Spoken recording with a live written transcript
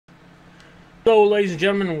Hello, ladies and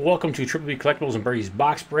gentlemen. Welcome to Triple B Collectibles and Birdie's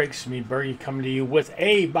Box Breaks. Me, Birdie, coming to you with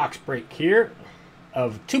a box break here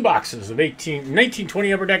of 2 boxes of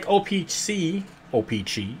 1920 Upper Deck OPC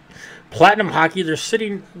Platinum Hockey. They're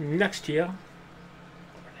sitting next to you. Over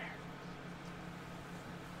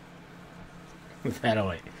there. That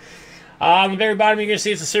away. On the very bottom, you're going to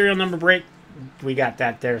see it's a serial number break. We got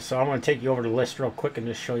that there. So I'm going to take you over the list real quick and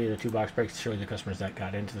just show you the 2 box breaks to show you the customers that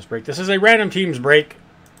got into this break. This is a random teams break.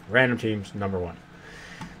 Random teams, number 1.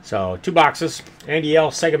 So, 2 boxes. Andy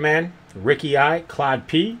L, Sega Man, Ricky I, Claude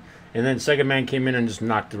P. And then Sega Man came in and just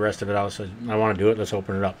knocked the rest of it out. So, I want to do it. Let's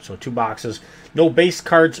open it up. So, 2 boxes. No base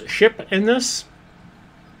cards ship in this.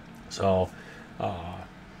 So,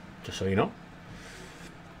 just so you know.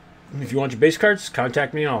 If you want your base cards,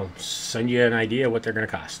 contact me. I'll send you an idea what they're going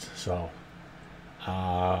to cost. So,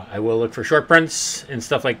 I will look for short prints and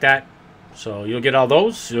stuff like that. So you'll get all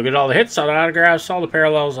those. You'll get all the hits, all the autographs, all the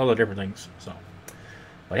parallels, all the different things. So,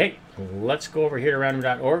 but hey, let's go over here to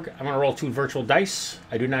random.org. I'm going to roll 2 virtual dice.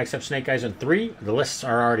 I do not accept snake eyes in 3. The lists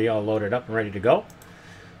are already all loaded up and ready to go.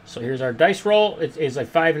 So here's our dice roll. It is a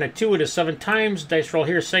 5 and a 2. It is 7 times. Dice roll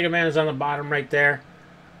here. Sega Man is on the bottom right there.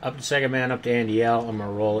 Up to Sega Man, up to Andy L. I'm going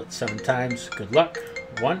to roll it 7 times. Good luck.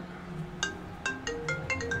 1,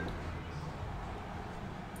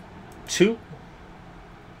 2,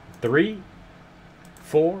 3,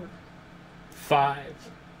 4, 5,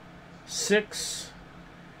 6,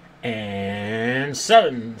 and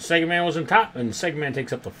 7. Sega Man was on top, and Sega Man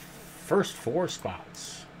takes up the first 4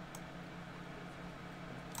 spots.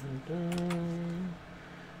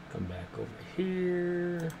 Come back over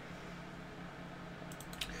here.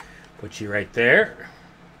 Put you right there.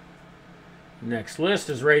 Next list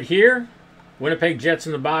is right here. Winnipeg Jets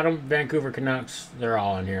in the bottom. Vancouver Canucks. They're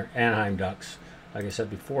all in here. Anaheim Ducks. Like I said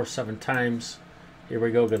before, 7 times. Here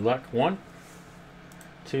we go. Good luck. 1,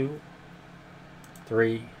 2,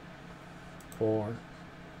 3, 4,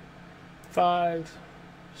 5,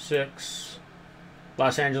 6.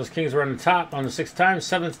 Los Angeles Kings were on the top on the 6th time.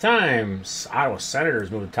 7th time, Ottawa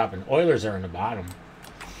Senators move to the top, and Oilers are in the bottom.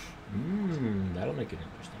 That'll make it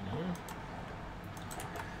interesting, huh?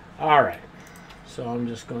 All right. So I'm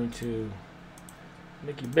just going to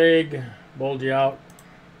make you big, bold you out.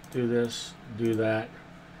 Do this, do that,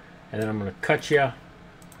 and then I'm going to cut you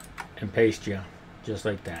and paste you just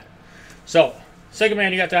like that. So, Sega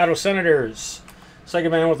Man, you got the Ottawa Senators.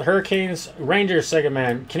 Sega Man with the Hurricanes. Rangers, Sega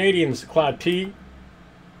Man. Canadians, Claude P.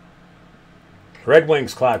 Red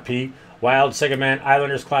Wings, Claude P. Wild, Sega Man.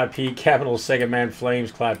 Islanders, Claude P. Capitals, Sega Man.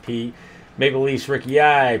 Flames, Claude P. Maple Leafs, Ricky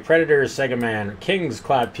I. Predators, Sega Man. Kings,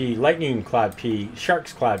 Claude P. Lightning, Claude P.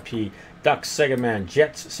 Sharks, Claude P. Ducks, Sega Man.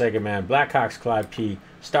 Jets, Sega Man. Blackhawks, Claude P.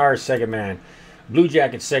 Stars, Sega Man. Blue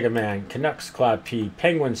Jackets, Sega Man. Canucks, Claude P.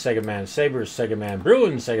 Penguins, Sega Man. Sabres, Sega Man.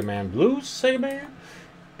 Bruins, Sega Man. Blues, Sega Man.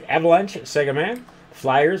 Avalanche, Sega Man.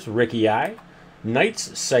 Flyers, Ricky I. Knights,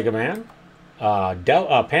 Sega Man.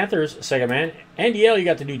 Panthers, Sega Man. Andy L, you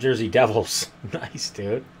got the New Jersey Devils. Nice,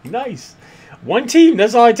 dude. Nice. 1 team.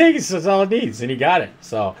 That's all it takes. That's all it needs. And he got it.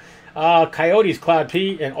 So, Coyotes, Claude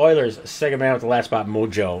P. And Oilers, Sega Man with the last spot,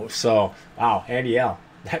 Mojo. So, wow, Andy L.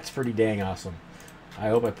 That's pretty dang awesome. I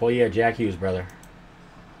hope I pull you a Jack Hughes, brother.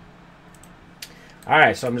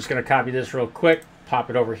 Alright, so I'm just going to copy this real quick. Pop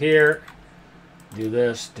it over here. Do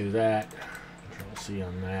this, do that. Control C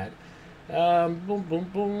on that. Boom, boom,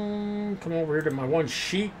 boom. Come over here to my 1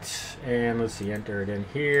 sheet. And let's see, enter it in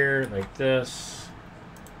here like this.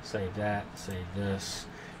 Save that, save this.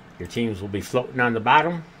 Your teams will be floating on the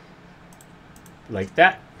bottom. Like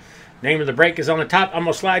that. Name of the break is on the top. I'm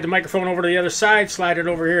going to slide the microphone over to the other side. Slide it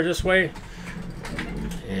over here this way.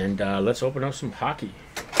 And let's open up some hockey.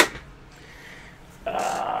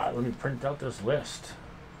 Let me print out this list.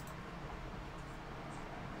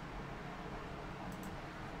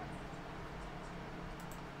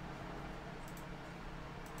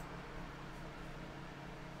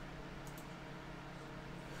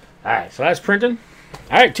 Alright, so that's printing.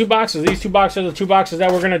 Alright, 2 boxes. These 2 boxes are the 2 boxes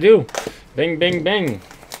that we're going to do. Bing, bing, bing.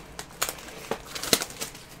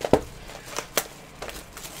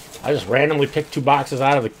 I just randomly picked 2 boxes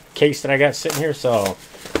out of the case that I got sitting here, so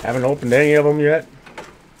I haven't opened any of them yet.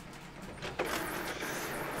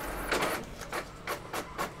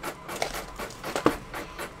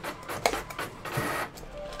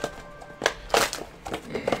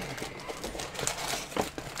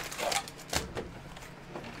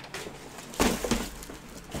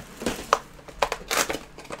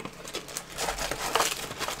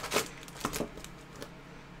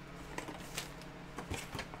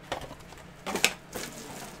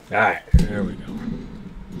 Alright, there we go.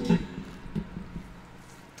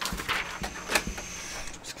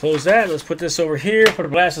 Close that. Let's put this over here. Put the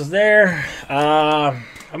glasses there. I'm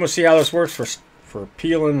gonna see how this works for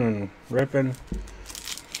peeling and ripping.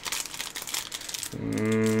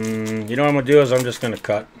 You know what I'm gonna do is I'm just gonna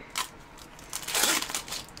cut,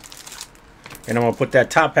 and I'm gonna put that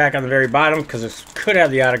top pack on the very bottom because it could have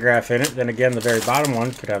the autograph in it. Then again, the very bottom one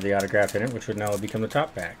could have the autograph in it, which would now become the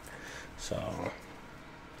top pack. So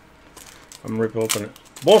I'm gonna rip open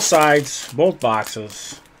both sides, both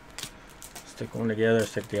boxes. Stick one together,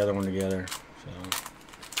 stick the other one together. So,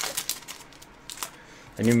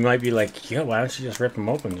 and you might be like, yeah, why don't you just rip them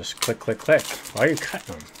open? Just click, click, click. Why are you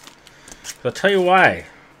cutting them? So I'll tell you why.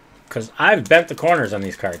 Because I've bent the corners on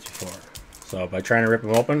these cards before. So by trying to rip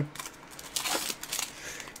them open.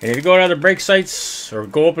 And if you go to other break sites or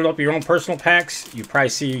go open up your own personal packs, you probably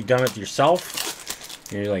see you've done it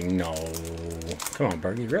yourself. And you're like, no. Come on,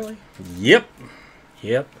 Bergie, really? Yep.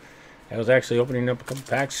 Yep. I was actually opening up a couple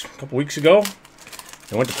packs a couple weeks ago.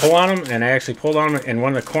 I went to pull on them, and I actually pulled on them, and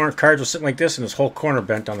one of the corner cards was sitting like this, and this whole corner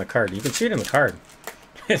bent on the card. You can see it in the card.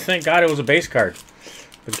 Thank God it was a base card.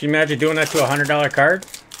 But can you imagine doing that to a $100 card?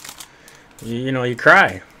 You know, you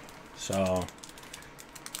cry. So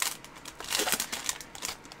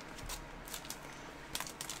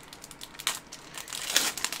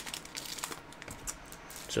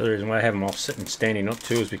the reason why I have them all sitting standing up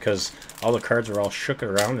too is because all the cards are all shook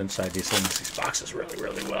around inside these things, these boxes really,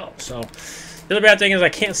 really well. So the other bad thing is I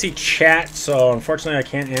can't see chat, so unfortunately I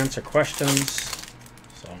can't answer questions.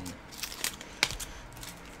 So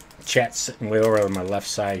chat's sitting way over on my left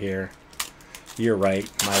side here. Your right,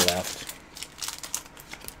 my left.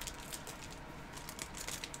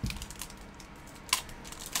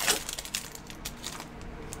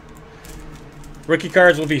 Rookie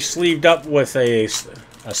cards will be sleeved up with a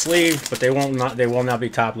sleeve, but they will not be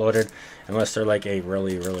top loaded unless they're like a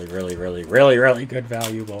really good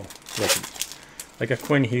valuable rookie. Like a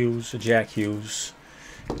Quinn Hughes, a Jack Hughes,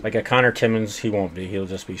 like a Connor Timmons. He won't be. He'll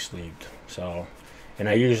just be sleeved. So, and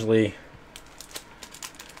I usually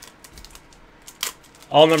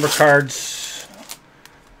all number cards,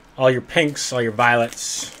 all your pinks, all your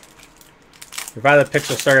violets. Your violet picks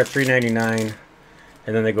will start at $3.99.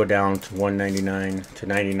 And then they go down to $1.99 to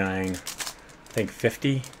 $99, I think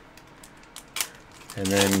 50. And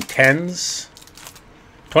then 10s,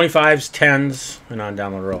 25s, 10s, and on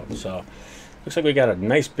down the road. So looks like we got a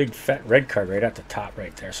nice big fat red card right at the top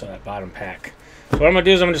right there. So that bottom pack. So what I'm going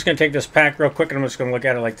to do is I'm just going to take this pack real quick, and I'm just going to look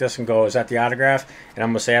at it like this and go, is that the autograph? And I'm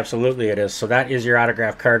going to say absolutely it is. So that is your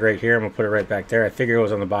autograph card right here. I'm going to put it right back there. I figure it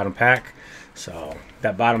was on the bottom pack. So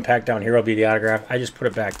that bottom pack down here will be the autograph. I just put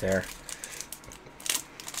it back there.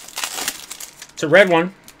 It's a red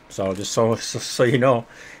one, so just so you know,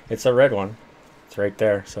 it's a red one. It's right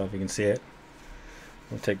there, so if you can see it.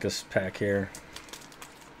 We'll take this pack here.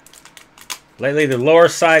 Lately, the lower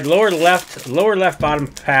left bottom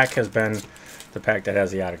pack has been the pack that has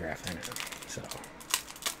the autograph in it. So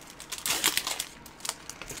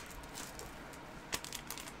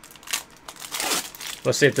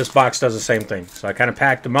let's see if this box does the same thing. So I kind of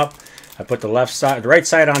packed them up. I put the right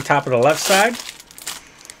side on top of the left side.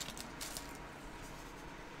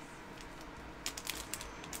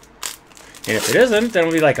 And if it isn't, then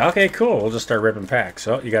we'll be like, okay, cool. We'll just start ripping packs.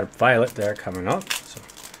 So you got a violet there coming up. So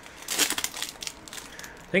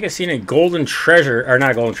I think I've seen a golden treasure, or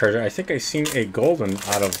not a golden treasure. I think I've seen a golden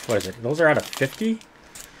out of, what is it? Those are out of 50.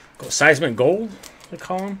 Seismic gold, they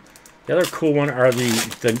call them. The other cool one are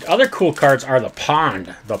the other cool cards are the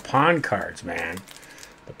pond cards, man.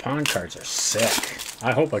 The pond cards are sick.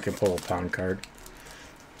 I hope I can pull a pond card.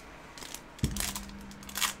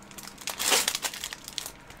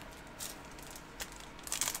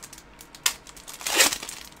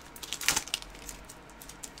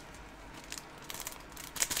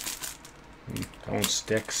 That one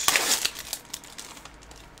sticks.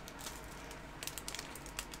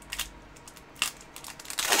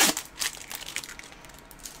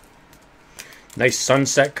 Nice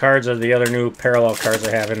Sunset cards are the other new parallel cards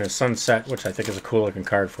I have in a Sunset, which I think is a cool looking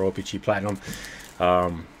card for OPC-Platinum.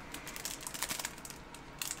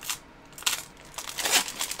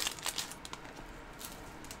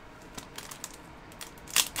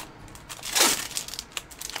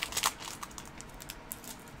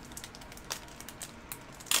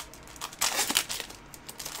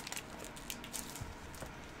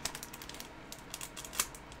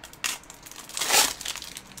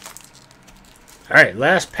 Alright,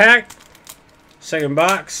 last pack, second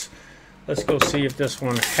box. Let's go see if this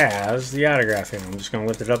one has the autograph in it. I'm just going to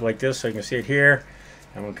lift it up like this so you can see it here.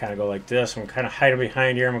 I'm going to kind of go like this. I'm going to kind of hide it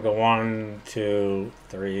behind here. I'm going to go 1, 2,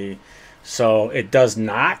 3. So it does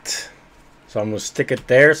not. So I'm going to stick it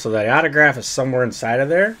there so that autograph is somewhere inside of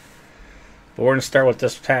there. But we're going to start with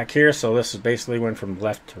this pack here. So this is basically went from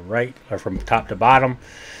left to right, or from top to bottom.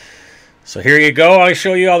 So here you go. I'll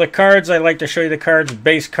show you all the cards. I like to show you the cards.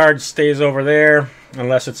 Base card stays over there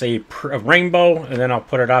unless it's a rainbow, and then I'll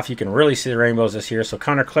put it off. You can really see the rainbows this year. So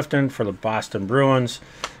Connor Clifton for the Boston Bruins.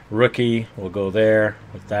 Rookie will go there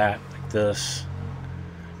with that, like this.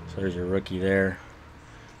 So there's your rookie there.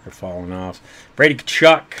 They're falling off. Brady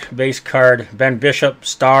Tkachuk, base card. Ben Bishop,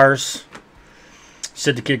 Stars.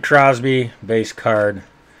 Sid the Kid Crosby, base card.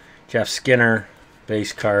 Jeff Skinner,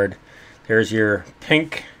 base card. There's your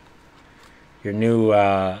pink, your new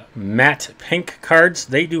matte pink cards.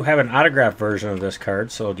 They do have an autograph version of this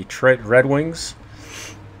card. So Detroit Red Wings.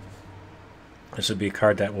 This would be a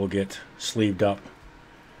card that will get sleeved up.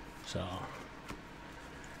 So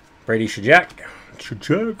Brady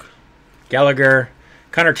Tkachuk, Gallagher,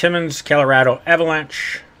 Connor Timmins, Colorado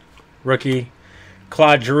Avalanche, rookie,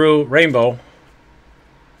 Claude Giroux, Rainbow.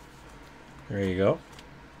 There you go.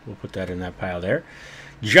 We'll put that in that pile there.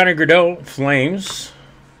 Johnny Gaudreau, Flames,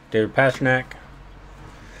 David Pastrnak,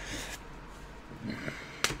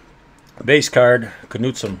 base card,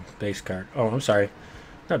 Knutson, base card. Oh, I'm sorry,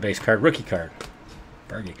 not base card, rookie card.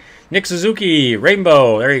 Bargy. Nick Suzuki,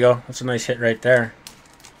 Rainbow. There you go. That's a nice hit right there.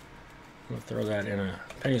 We'll throw that in a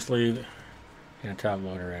penny sleeve and a top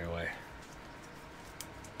loader right away.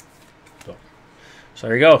 So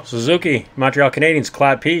there you go. Suzuki, Montreal Canadiens,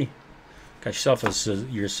 Claude P. Got yourself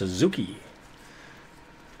your Suzuki.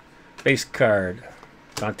 Base card,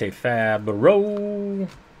 Dante Fabro.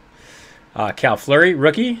 Cal Fleury,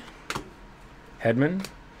 rookie. Hedman,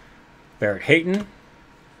 Barrett Hayton,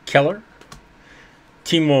 Keller.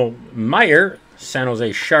 Timo Meyer, San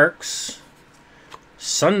Jose Sharks.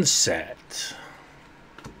 Sunset.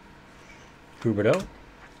 Huberdeau.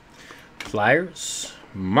 Flyers.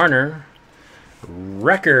 Marner.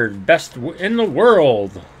 Record best in the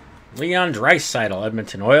world. Leon Draisaitl,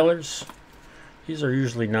 Edmonton Oilers. These are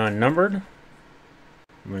usually non-numbered.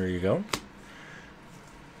 There you go.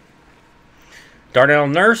 Darnell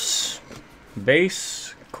Nurse.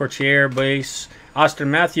 Base. Courtier base.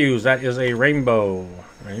 Austin Matthews, that is a rainbow.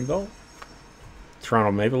 Rainbow.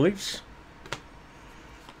 Toronto Maple Leafs.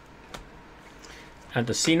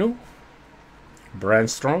 Antacino.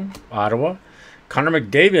 Brandstrom, Ottawa. Connor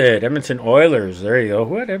McDavid, Edmonton Oilers. There you go.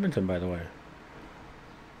 Who had Edmonton, by the way?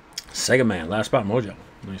 Sega Man, Last Spot Mojo.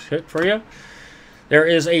 Nice hit for you. There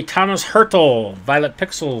is a Thomas Hertel, Violet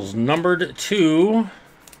Pixels, numbered 2.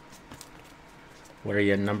 What are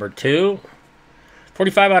you, number 2?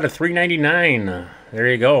 45 out of 399. There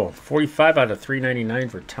you go. 45 out of 399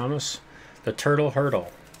 for Thomas the Turtle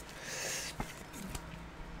Hertel.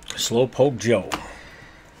 Slowpoke Joe.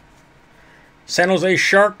 San Jose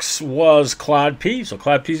Sharks was Claude P. So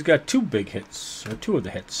Claude P's got 2 big hits, or 2 of the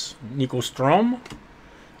hits. Nico Strom,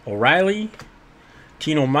 O'Reilly,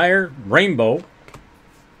 Tino Meyer, Rainbow,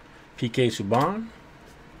 PK Subban.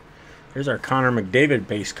 Here's our Connor McDavid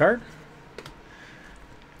base card.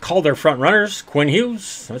 Calder front runners, Quinn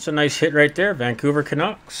Hughes. That's a nice hit right there. Vancouver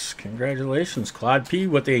Canucks. Congratulations, Claude P.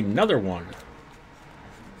 with another one.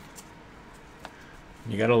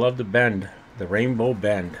 You gotta love the bend, the rainbow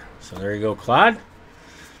bend. So there you go, Claude.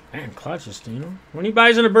 Man, Claude's just, you know, when he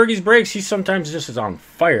buys into Bergie's Breaks, he sometimes just is on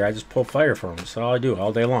fire. I just pull fire for him. That's all I do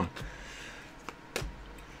all day long.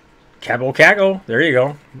 Cabo Cago. There you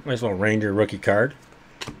go. Nice little Ranger rookie card.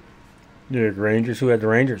 New York Rangers. Who had the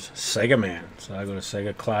Rangers? Sega Man. So I go to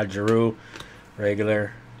Sega. Claude Giroux.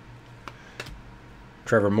 Regular.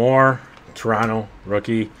 Trevor Moore. Toronto.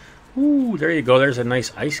 Rookie. Ooh, there you go. There's a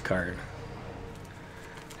nice ice card.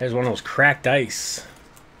 There's one of those cracked ice.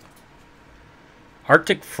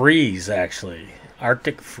 Arctic Freeze, actually.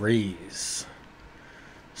 Arctic Freeze.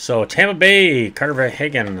 So, Tampa Bay, Carter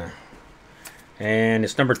Hagen. And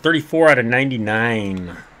it's number 34 out of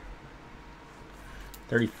 99.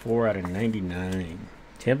 34 out of 99.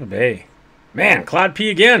 Tampa Bay. Man, Claude P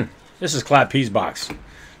again. This is Claude P's box.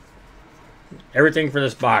 Everything for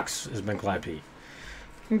this box has been Claude P.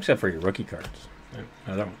 Except for your rookie cards.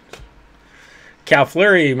 Other ones. Cal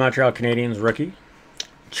Fleury, Montreal Canadiens, rookie.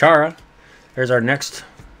 Chara. There's our next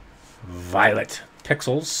Violet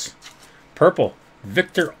Pixels. Purple,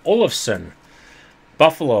 Victor Olofsson.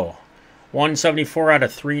 Buffalo, 174 out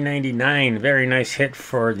of 399. Very nice hit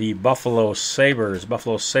for the Buffalo Sabres.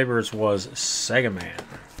 Buffalo Sabres was Sega Man.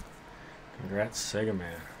 Congrats, Sega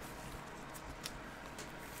Man.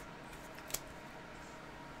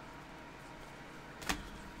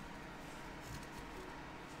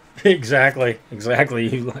 Exactly.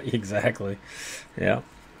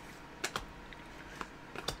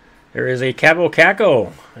 There is a Cabo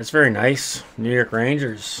Caco. That's very nice. New York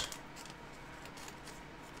Rangers.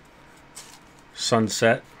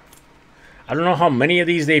 Sunset. I don't know how many of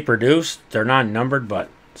these they produced. They're not numbered, but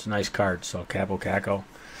it's a nice card. So Cabo Caco.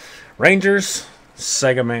 Rangers.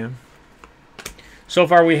 Sega Man. So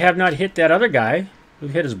far we have not hit that other guy.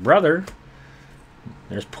 We've hit his brother.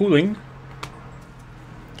 There's Pooling.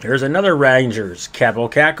 Here's another Rangers. Cabo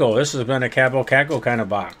Caco. This has been a Cabo Caco kind of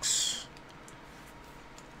box.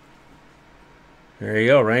 There you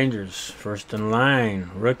go, Rangers. First in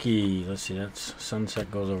line. Rookie. Let's see, that's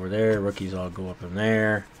Sunset goes over there. Rookies all go up in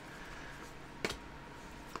there.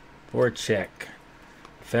 Voracek.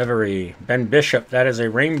 Fevery. Ben Bishop. That is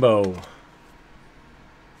a rainbow.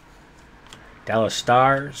 Dallas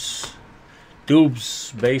Stars.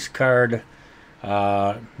 Dubes. Base card.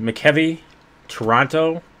 McKevy.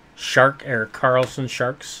 Toronto. Shark. Eric Carlson.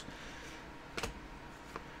 Sharks.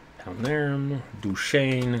 Down there.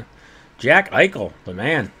 Duchesne. Jack Eichel, the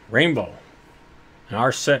man, rainbow. An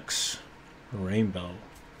R6, rainbow.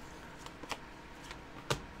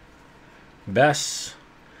 Bess.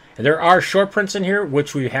 And there are short prints in here,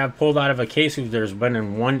 which we have pulled out of a case. There's been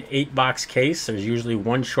in one 8-box case. There's usually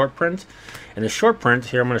one short print. And the short print,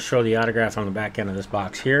 here I'm going to show the autograph on the back end of this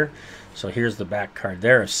box here. So here's the back card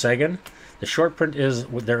there of Sagan. The short print is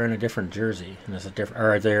they're in a different jersey, and it's a different,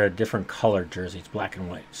 or they're a different colored jersey. It's black and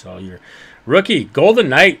white. So your rookie Golden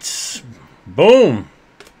Knights, boom.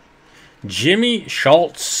 Jimmy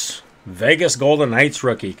Schultz, Vegas Golden Knights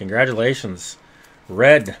rookie. Congratulations.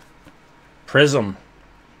 Red Prism,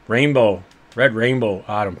 rainbow, red rainbow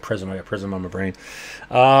autumn prism. I got prism on my brain.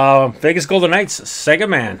 Vegas Golden Knights, Sega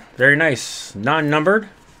Man, very nice, non-numbered,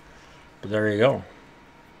 but there you go.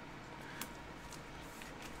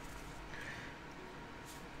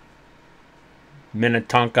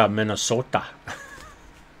 Minnetonka, Minnesota.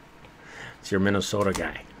 It's your Minnesota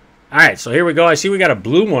guy. All right, so here we go. I see we got a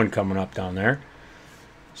blue one coming up down there.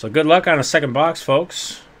 So good luck on the second box,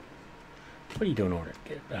 folks. What are you doing over there?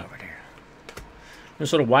 Get over there.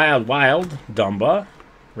 Minnesota Wild, Dumba,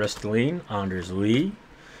 Restline, Anders Lee,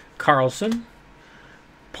 Carlson,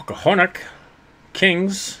 Pocahontas,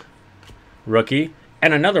 Kings, rookie,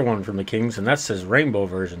 and another one from the Kings, and that's his rainbow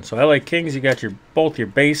version. So LA Kings, you got your both your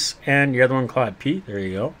base and your other one, Claude Pete. There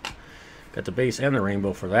you go. Got the base and the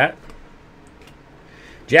rainbow for that.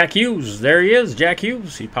 Jack Hughes, there he is, Jack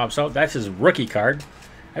Hughes. He pops out. That's his rookie card.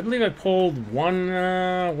 I believe I pulled one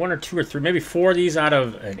or two or three, maybe 4 of these out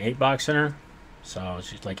of an 8-box center. So it's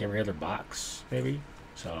just like every other box, maybe.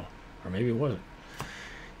 So, or maybe it wasn't.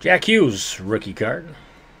 Jack Hughes, rookie card.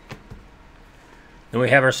 Then we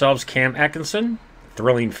have ourselves Cam Atkinson.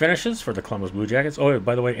 Thrilling finishes for the Columbus Blue Jackets. Oh,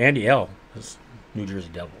 by the way, Andy L. is New Jersey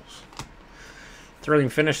Devils. Thrilling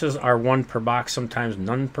finishes are 1 per box, sometimes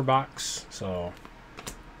none per box. So,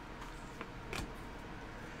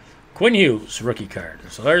 Quinn Hughes, rookie card.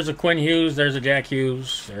 So there's a Quinn Hughes, there's a Jack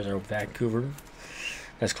Hughes, there's our Vancouver.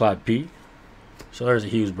 That's Claude P. So there's the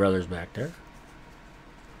Hughes brothers back there.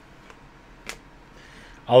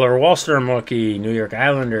 Oliver Wahlstrom rookie, New York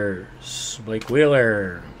Islanders. Blake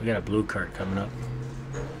Wheeler. We got a blue card coming up.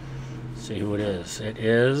 Let's see who it is. It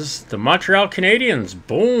is the Montreal Canadiens.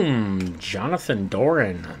 Boom. Jonathan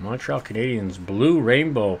Doran. Montreal Canadiens. Blue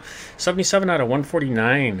rainbow. 77 out of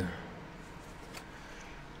 149.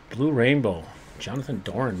 Blue rainbow. Jonathan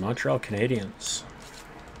Doran. Montreal Canadiens.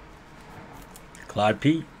 Claude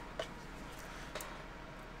Pete.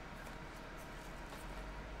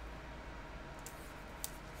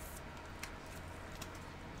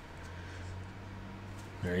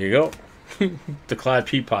 There you go. The Claude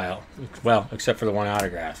P pile. Well, except for the one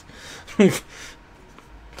autograph.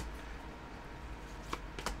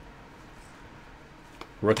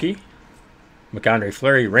 Rookie. McAndre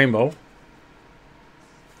Fleury rainbow.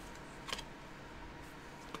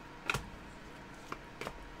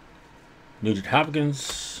 Nugent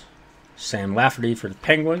Hopkins. Sam Lafferty for the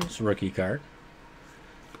Penguins. Rookie card.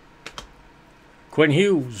 Quinn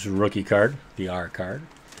Hughes. Rookie card. The R card.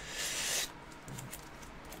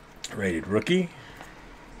 Rated rookie,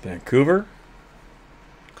 Vancouver,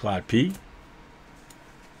 Claude P.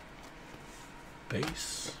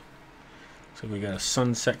 Base. So we got a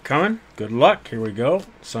sunset coming. Good luck. Here we go.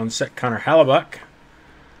 Sunset Connor Hellebuck.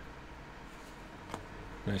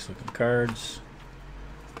 Nice looking cards.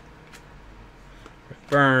 Rick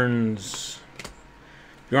Burns.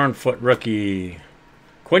 Bjornfoot rookie.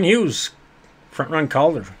 Quinn Hughes. Front run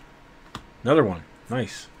Calder. Another one.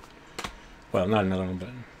 Nice. Well, not another one, but.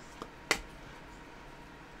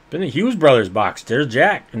 Been the Hughes brothers box. There's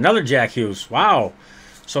Jack. Another Jack Hughes. Wow.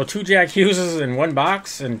 So 2 Jack Hugheses in one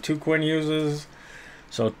box and 2 Quinn Hugheses.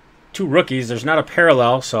 So 2 rookies. There's not a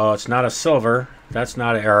parallel, so it's not a silver. That's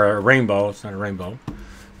not or a rainbow. It's not a rainbow.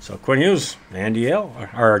 So Quinn Hughes, Andy L.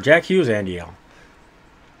 Or Jack Hughes, Andy L.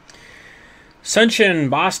 Sunshine,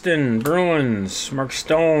 Boston Bruins, Mark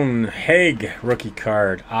Stone, Haig, rookie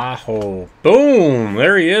card. Aho. Boom!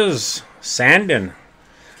 There he is. Sandin.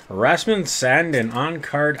 Rasmus Sandin,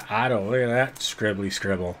 on-card auto. Look at that scribbly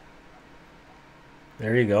scribble.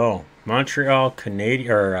 There you go. Montreal Canadian,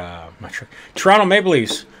 or Toronto Maple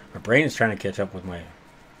Leafs. My brain is trying to catch up with my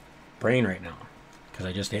brain right now because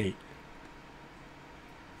I just ate.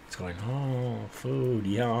 It's going, oh, food,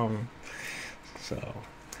 yum. So,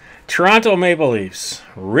 Toronto Maple Leafs.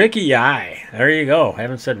 Ricky I. There you go. I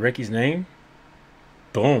haven't said Ricky's name.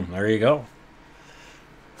 Boom. There you go.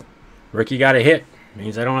 Ricky got a hit.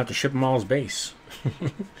 Means I don't have to ship him all his base.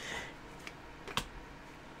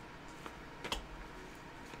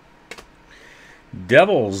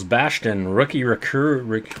 Devils, Baston, rookie yeah.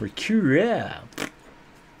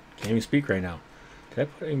 Can't even speak right now. Did I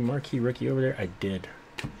put a marquee rookie over there? I did.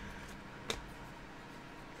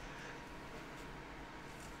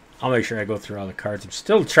 I'll make sure I go through all the cards. I'm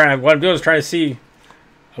still trying. What I'm doing is trying to see.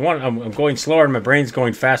 I'm going slower, and my brain's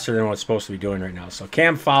going faster than what it's supposed to be doing right now. So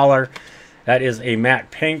Cam Fowler, that is a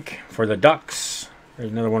matte pink for the Ducks.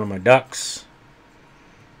 There's another one of my Ducks.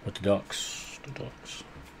 What the Ducks? The Ducks.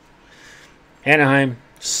 Anaheim,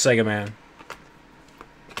 Sega Man.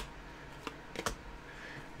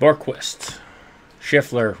 Borquist,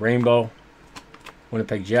 Schiffler, Rainbow,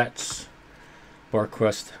 Winnipeg Jets,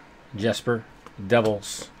 Borquist, Jesper,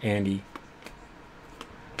 Devils, Andy.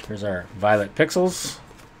 Here's our Violet Pixels.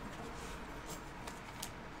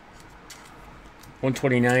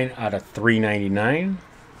 129 out of 399.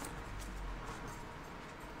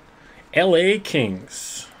 LA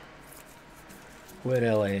Kings. What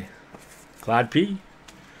LA? Claude P.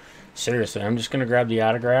 Seriously, I'm just going to grab the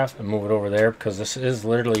autograph and move it over there because this is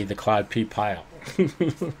literally the Claude P pile.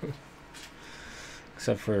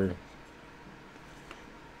 Except for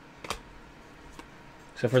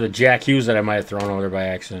the Jack Hughes that I might have thrown over there by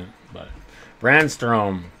accident. But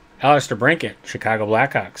Brandstrom, Alistair Brinkett, Chicago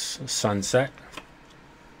Blackhawks, Sunset.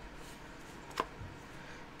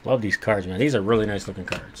 Love these cards, man. These are really nice looking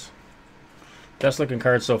cards. Best looking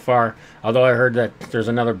cards so far. Although I heard that there's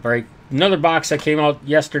another box that came out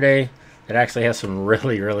yesterday that actually has some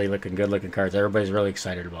really, really good looking cards. Everybody's really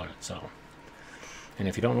excited about it. So, and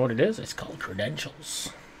if you don't know what it is, it's called Credentials.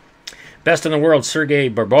 Best in the world, Sergei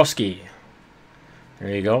Bobrovsky. There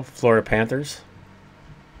you go, Florida Panthers.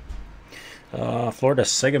 Florida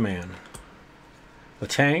Sega Man.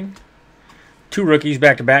 Letang. 2 rookies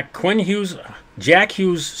back to back. Quinn Hughes, Jack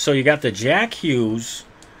Hughes. So you got the Jack Hughes.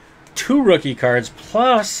 2 rookie cards,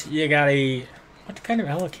 plus you got a... What kind of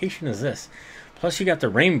allocation is this? Plus you got the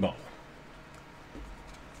rainbow.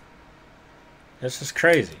 This is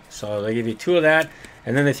crazy. So they give you 2 of that,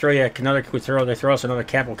 and then they throw you another... They throw us another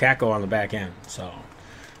Capo Caco on the back end. So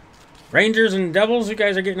Rangers and Devils, you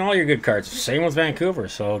guys are getting all your good cards. Same with Vancouver.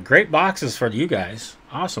 So great boxes for you guys.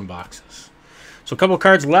 Awesome boxes. So a couple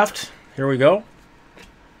cards left. Here we go.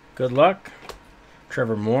 Good luck.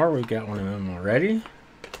 Trevor Moore, we got one of them already.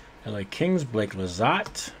 LA Kings, Blake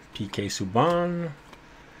Lizotte, PK Subban,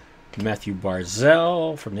 Matthew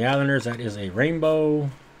Barzell from the Islanders. That is a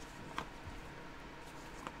rainbow.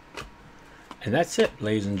 And that's it,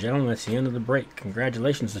 ladies and gentlemen. That's the end of the break.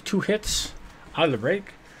 Congratulations. The 2 hits out of the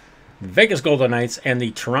break. Vegas Golden Knights and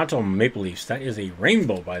the Toronto Maple Leafs. That is a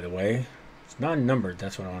rainbow, by the way. It's non-numbered.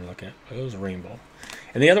 That's what I want to look at. But it was a rainbow.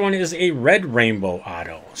 And the other one is a red rainbow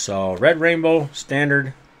auto. So red rainbow,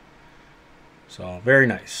 standard. So, very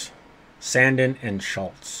nice. Sandin and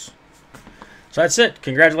Schultz. So, that's it.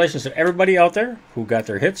 Congratulations to everybody out there who got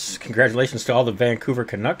their hits. Congratulations to all the Vancouver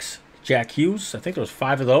Canucks. Jack Hughes. I think there was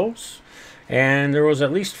 5 of those. And there was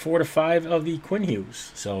at least 4 to 5 of the Quinn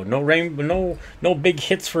Hughes. So, no big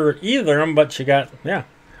hits for either of them. But you got, yeah,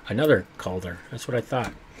 another Calder. That's what I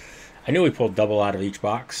thought. I knew we pulled double out of each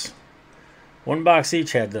box. 1 box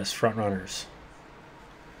each had this front runners.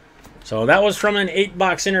 So that was from an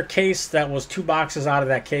 8-box inner case. That was 2 boxes out of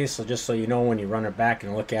that case. So just so you know when you run it back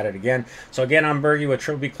and look at it again. So again, I'm Bergie with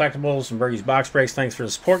Triple B Collectibles and Bergie's Box Breaks. Thanks for the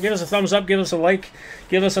support. Give us a thumbs up. Give us a like.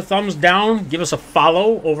 Give us a thumbs down. Give us a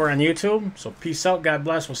follow over on YouTube. So peace out. God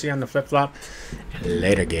bless. We'll see you on the flip-flop.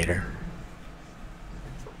 Later, Gator.